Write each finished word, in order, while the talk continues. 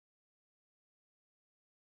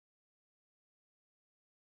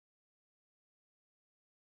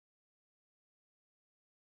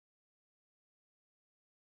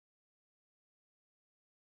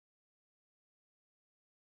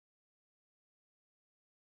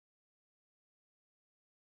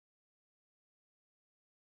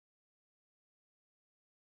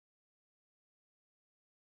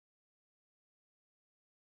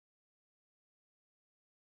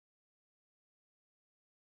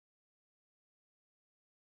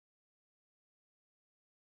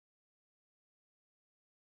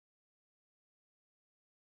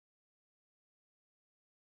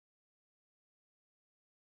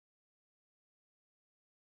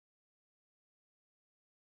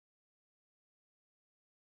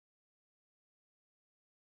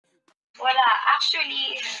Wala.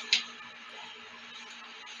 Actually,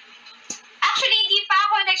 hindi pa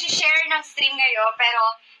ako nag-share ng stream ngayon,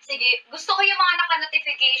 pero sige, gusto ko yung mga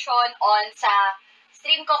naka-notification on sa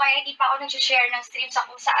stream ko, kaya hindi pa ako nag-share ng stream sa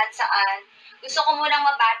kung saan-saan. Gusto ko munang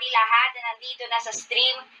mabati lahat na nandito na sa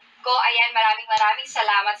stream ko. Ayan, maraming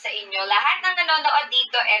salamat sa inyo. Lahat ng nanonood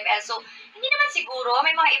dito, ML. So, hindi naman siguro,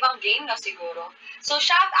 may mga ibang game, no, siguro. So,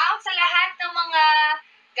 shout out sa lahat ng mga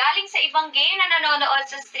galing sa ibang game na nanonood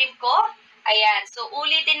sa stream ko. Ayan, so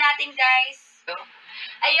ulitin natin, guys.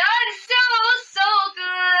 Ayun, so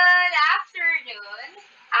good afternoon.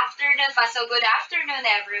 Afternoon pa, so good afternoon,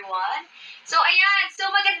 everyone. So, ayan, so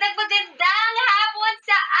magandang hapon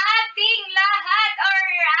sa ating lahat.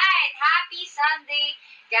 Alright, happy Sunday,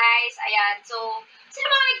 guys. Ayan, so, sino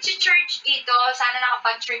mga nag-church dito? Sana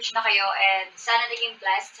nakapag-church na kayo and sana naging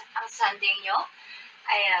blessed ang Sunday nyo.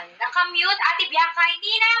 Ayan, nakamute, Ate Bianca.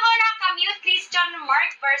 Hindi na ako nakamute, Christian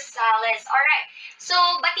Mark Versales. Alright, so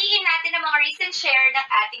batiin natin ang mga recent share ng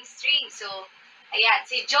ating stream. So, ayan,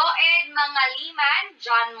 si Joed Mangaliman,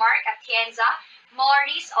 John Mark Atienza,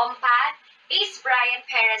 Maurice Ompad, Ace Brian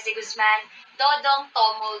Perez de Guzman, Dodong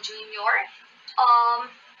Tomol Jr.,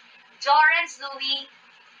 Dorrance Louis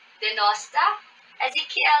Denosta,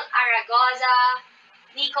 Ezekiel Aragoza,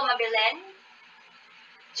 Nico Mabilin,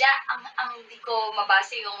 ang di ko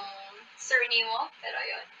mabasa yung surname mo, pero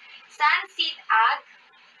yun. Sansit Ag,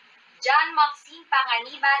 John Maxine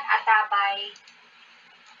Panganiban Atabay,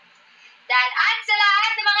 at sa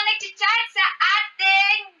lahat ng mga nag-chat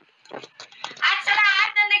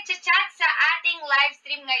sa ating live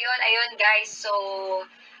stream ngayon. Ayun, guys, so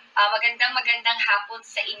magandang hapon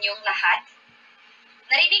sa inyong lahat.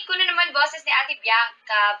 Narinig ko na naman boses ni Ate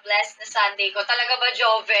Bianca, blessed na Sunday ko. Talaga ba,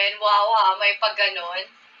 Joven? Wow, ha, may pag ganon.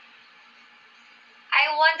 I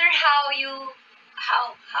wonder how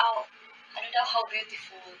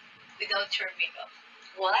beautiful without your makeup.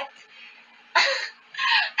 What?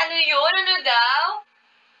 Ano yun? Ano daw?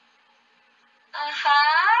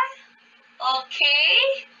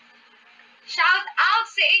 Okay. Shout out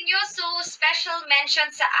sa inyo. So, special mention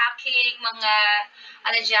sa aking mga,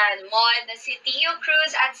 mod na si Tio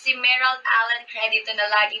Cruz at si Meryl Allen Credito na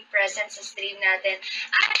laging present sa stream natin.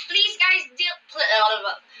 At please, guys,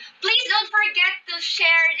 please don't forget to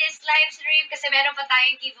share this live stream kasi meron pa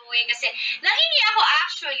tayong giveaway kasi nangingi ako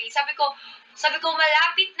actually. Sabi ko,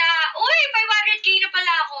 malapit na, uy, 500k na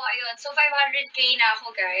pala ako. Ayun, so 500k na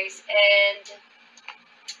ako, guys. And,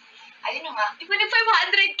 ayun na nga, di ba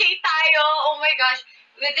nag-500k tayo? Oh my gosh.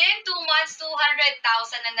 Within 2 months, 200,000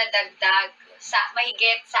 na nadagdag sa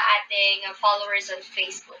mahigit sa ating followers on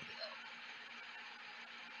Facebook.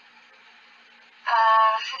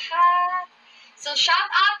 So, shout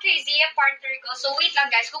out kay Zia, partner ko. So, wait lang,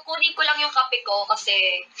 guys. Kukunin ko lang yung kape ko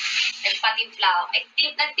kasi nagpatimpla ako.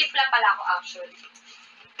 Nagtimpla pala ako actually.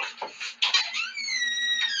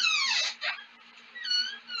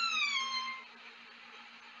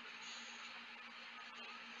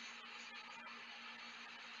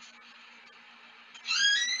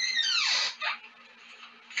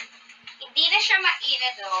 Hindi na siya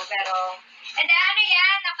mainit, pero and then,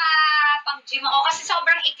 nakapang-gym ako kasi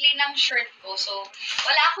sobrang ikli ng shirt ko. So,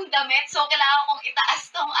 wala akong damit. So, kailangan kong itaas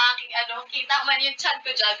tong aking, kita man yung chan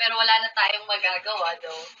ko dyan, pero wala na tayong magagawa,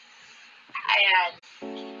 Ayan.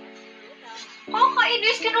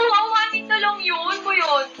 Kakainis, kinuhawanin na lang yun.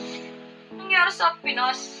 Nangyari sa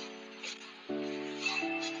Pinas.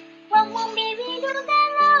 Wag mong bibigyan ka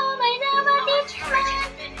lang, may nabatid man.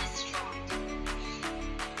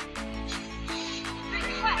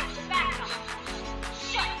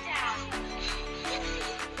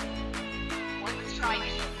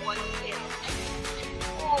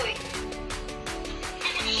 Uy.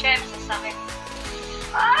 Chef, sasakit.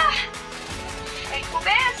 Ay,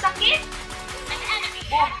 kube, sakit.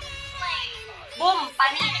 Boom,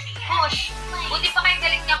 panis, push. Buti pa kayo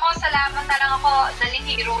galing niya ko. Salamat na lang ako. Daling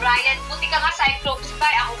hero, Ryan. Buti ka nga, Cyclops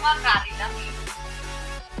Spy. Ako nga, Karrie lang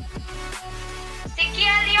Si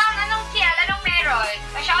Kiel yun. Anong Kiel? Anong meron?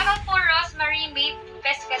 Shoutout po, Rosemary Maid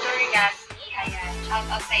Pescador Gassi. Ayan.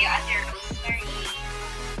 Shoutout sa'yo, Ate Rosemary.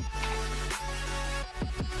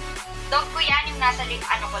 Dog ko yan, yung nasa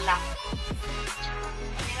ko lang.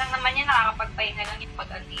 Hindi lang naman yan, nakakapagpahinga lang yung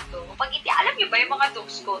pag-andito. Pag hindi, alam niyo ba yung mga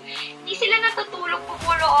dogs ko? Hindi sila natutulog,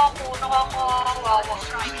 pumulo ako, nakakawawa.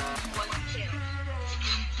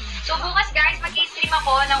 So bukas, guys, mag-i-stream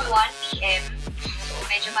ako ng 1 PM. So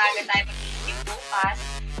medyo maaga tayo mag-i-stream bukas.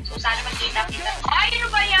 So sana magkita-kita. Ay, ano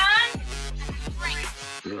ba yan?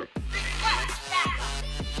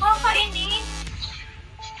 Kakainis.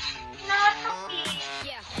 Nakatapi.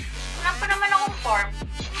 Wala pa naman akong farm.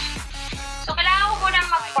 So, kailangan ko muna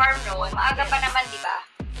mag-farm noon.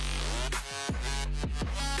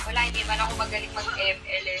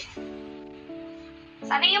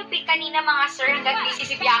 kanina mga sir, hanggang busy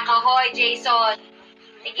si Bianca. Hoy, Jason.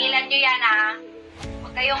 Tigilan nyo yan, ha?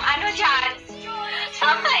 Huwag kayong ano dyan.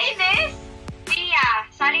 Nakainis. Pia,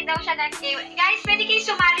 sali daw siya next game. Guys, pwede kayo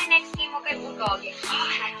sumali next game mo kay Bulgog.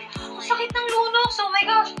 Ang sakit ng lunok. Oh my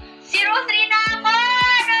gosh. 0-3 na ako.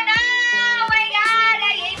 Ano na? Oh my God.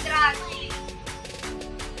 I hate drugs.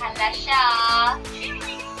 Hala siya.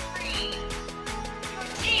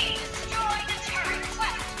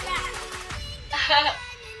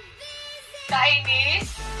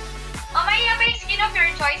 Kainis. Mamaya ba yung skin of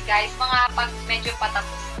your choice, guys? Mga pag medyo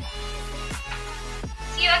patapos.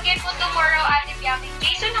 See you again po tomorrow, Ate Biancake.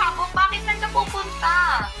 Jason Habok, bakit saan ka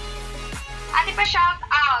pupunta? Ate pa shout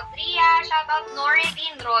out. Ria, shout out.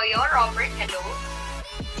 Noridin Royo, Robert, hello.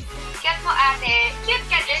 Cute mo, ate. Cute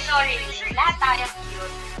ka din, Noridin. Lahat tayo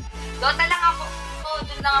cute. Dota lang ako.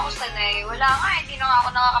 Doon lang ako sanay. Wala nga, hindi na nga ako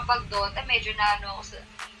nakakapag-Dota. Medyo na ano ako sa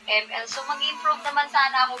ML. So, mag-improve naman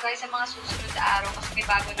sana ako, guys, sa mga susunod na araw kasi may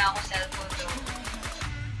bago na ako cellphone doon.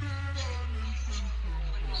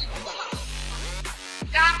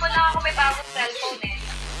 Kahapon lang ako may bagong cellphone eh.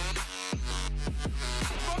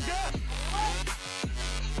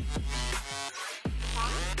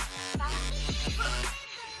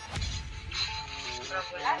 Pero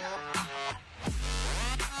wala na.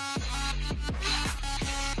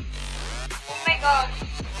 Oh my God.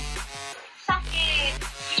 Sakit.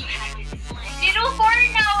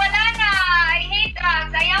 0-4 na. Wala na. I hate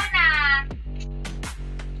drugs. Ayaw na.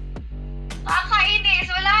 Nakakainis.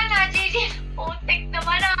 Wala na. GG. Putik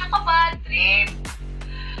naman. Nakaka-bad trip.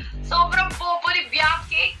 Sobrang bobo ni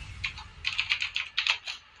Biancake.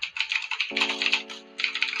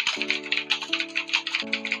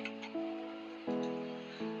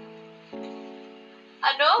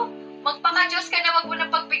 Ano? Magpaka-Diyos ka na, wag mo nang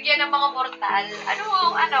pagbigyan ng mga mortal.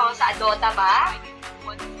 Ano, sa Dota ba?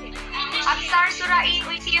 Apsar Surain,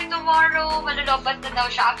 we see you tomorrow. Malulobat na daw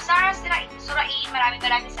siya. Apsar Surain, maraming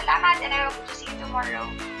salamat. And I hope to see you tomorrow.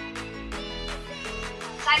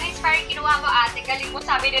 Sana inspiring kinuha mo, ate. Galing mo,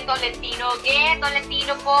 sabi ni Tolentino.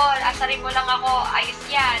 Tolentino po. Asarin mo lang ako. Ayos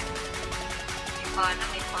yan.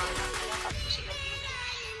 May pana. Tatlo sila dito.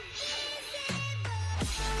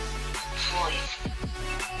 Uy.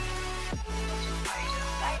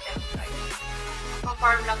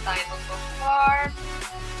 Mag-farm lang tayo. Mag-farm.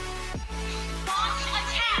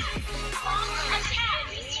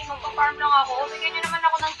 Mag-farm lang ako. Bigyan nyo naman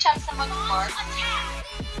ako ng chance na mag-farm.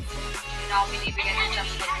 Hindi na ako binibigyan ng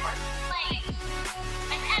chance mag-farm.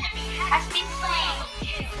 Has been slain.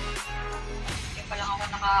 Kaya pa lang ako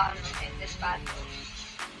naka-end this battle.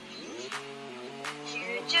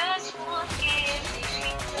 You just won't give me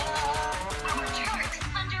freedom. Our turret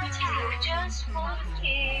under attack. You just won't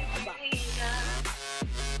give me freedom.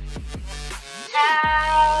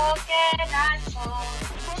 How can I fall?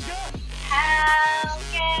 How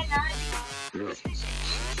can I fall?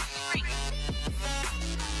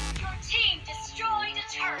 Your team destroyed a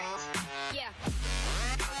turret. Yeah.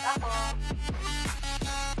 Ako.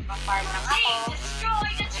 Mag-farm lang ako. Your team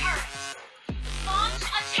destroyed a turret. Launch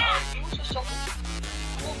attack. Susok.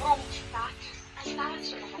 Bro. Ang taas.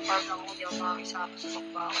 Mag-farm lang ako. Hindi ako makakisama sa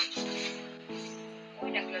bakbakan. Uy,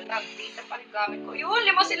 naglalag. Data pa rin gamit ko. Yun,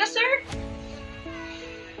 5 sila, sir.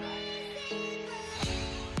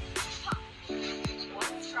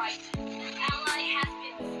 Right. An ally has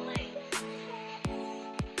been slain.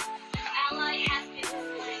 An ally has been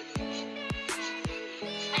slain.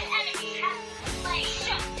 An enemy has been slain.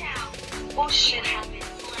 Shut down. Oh shit. Has been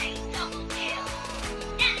slain. Double kill.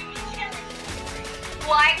 Enemy killing.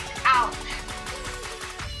 Wiped out.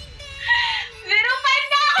 0-5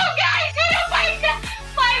 na ako, guys. 0-5 na.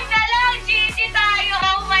 5 na lang. GG tayo.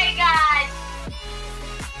 Oh my God.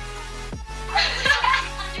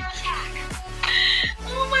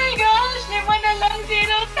 Oh my gosh! 5 na lang,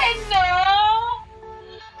 0-10 na!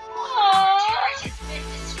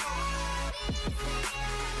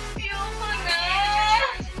 Ayoko na!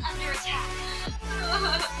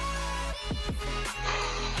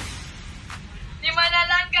 5 na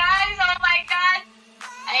lang, guys! Oh my God!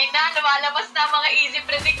 Ayun na, lumalabas na mga easy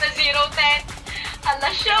predict na 0-10.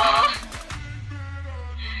 Hala siya!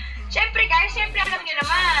 Siyempre guys, alam nyo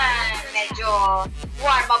naman, medyo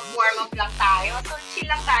warm up lang tayo. So, chill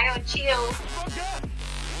lang tayo, chill.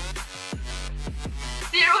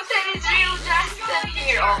 0-10 is real Justin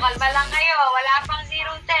here. O, kalma lang kayo. Wala pang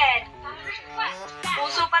 0-10.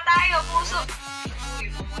 Puso pa tayo, puso. Uy,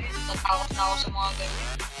 mamaya, natatakot na ako sa mga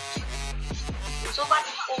ganyan. Puso pa.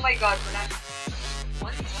 Oh my God, wala.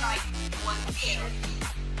 One strike, one kill.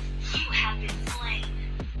 You have been slain.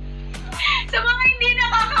 Sa mga hindi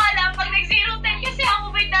nakakaalam, pag nag-0-10 kasi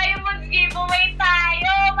ako may diamonds giveaway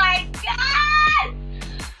tayo. Oh my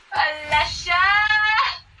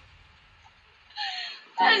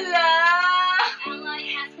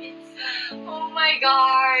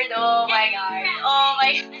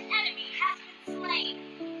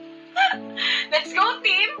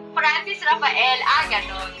Francis Rafael.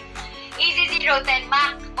 Ganon. Easy 010.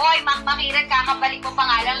 Mac. Oy, Mac Makiran, kakabalik mo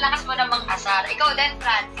pangalan. Lakas mo namang asar. Ikaw din,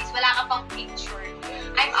 Francis. Wala ka pang picture.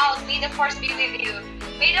 I'm out. May the force be with you.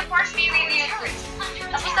 May the force be with you.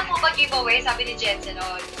 Tapos na po ba giveaway? Sabi ni Jensen.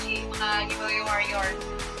 O, mga giveaway warrior.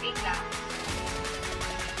 Wait lang.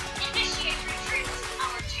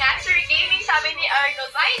 Cancer Gaming, sabi ni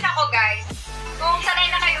Arnold. Ay, nako guys. Kung sanay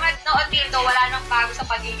na kayo manood dito, wala nang bago sa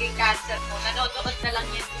pagiging cancer ko. Nanonood na lang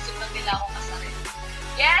yan. Gusto lang nila akong kasarin.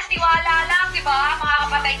 Yes, tiwala lang, di ba?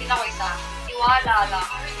 Makakapatay din ako isa. Tiwala lang.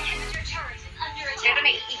 Pero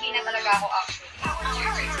naiihi na talaga ako actually.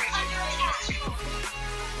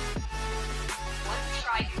 One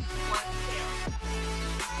strike, one kill.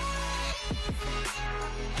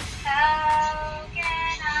 How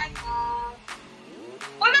can I go?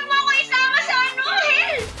 Huwag mo ako isama sa ano,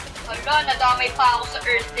 hell! Hala, nadamay pa ako sa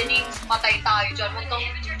Earthlings. Matay tayo dyan.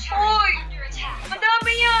 Uy!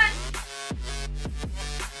 Madami yan!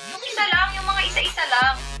 Yung isa lang, yung mga isa-isa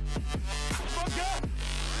lang.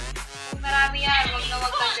 Marami yan. Huwag na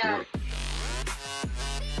huwag ka dyan.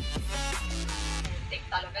 Tik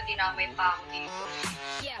talaga, dinamay pa ako dito.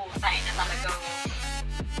 Putay na talaga.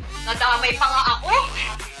 Nadamay pa nga ako!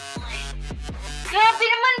 Grabe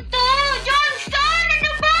naman to! Johnston!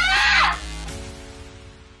 Ano ba?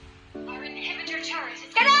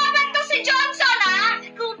 Kalaban to si Johnson, ha?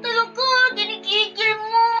 Ikaw talaga, ginigigil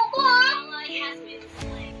mo ako, ha?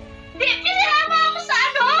 Di, pinahama ako sa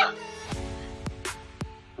ano?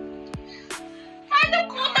 Ano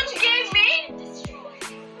kutang gaming?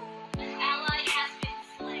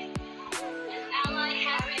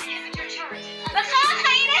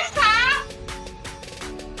 Nakakainis, ha?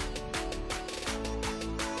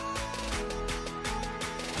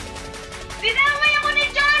 Dinamay ako ni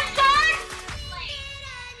Johnson!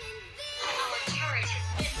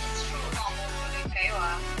 Makukulit kayo,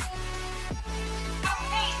 ha?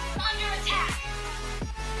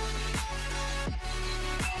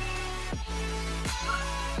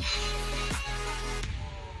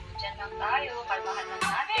 Diyan lang tayo. Kalmahan lang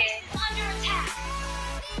natin.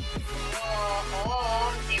 Oh,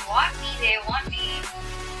 they want me, they want me.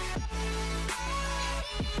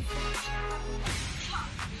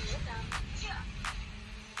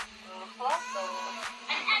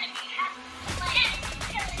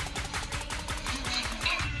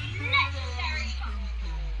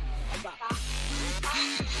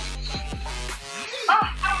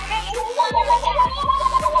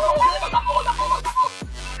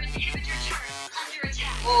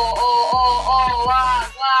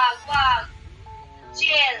 Wag.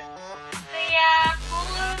 Chill. Kaya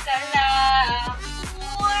cool ka lang.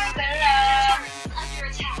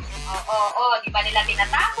 Di ba nila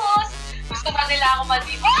tinatapos? Gusto ba nila ako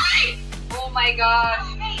Ay! Oh my gosh.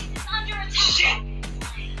 Shit!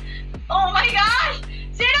 Oh my gosh!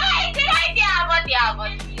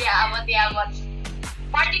 Hindi abot.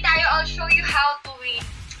 Party tayo, I'll show you how to win.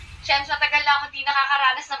 Siyempre, matagal na ako di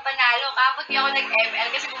nakakaranas ng panalo. Kapag di ako nag-ML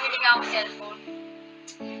kasi bumili nga ako cellphone.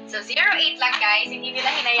 So, 0-8 lang guys. Hindi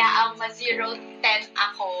nila hinayaang ma-0-10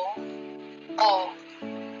 ako.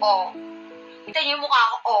 Kita niyo yung mukha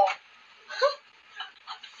ko,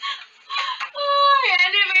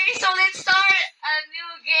 Anyway, so let's start a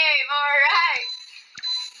new game. Alright.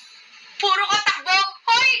 Puro ka takbo.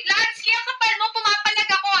 Hoy, Lansky, ang kapal mo.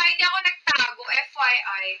 Pumapalag ako, Hindi ako nagtago.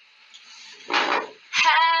 FYI.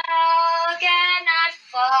 How can I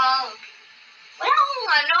fall? Wala akong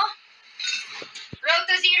Road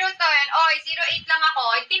to 0 to. 0-8 lang ako.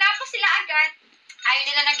 Tinapos sila agad. Ayaw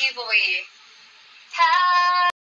nila na giveaway.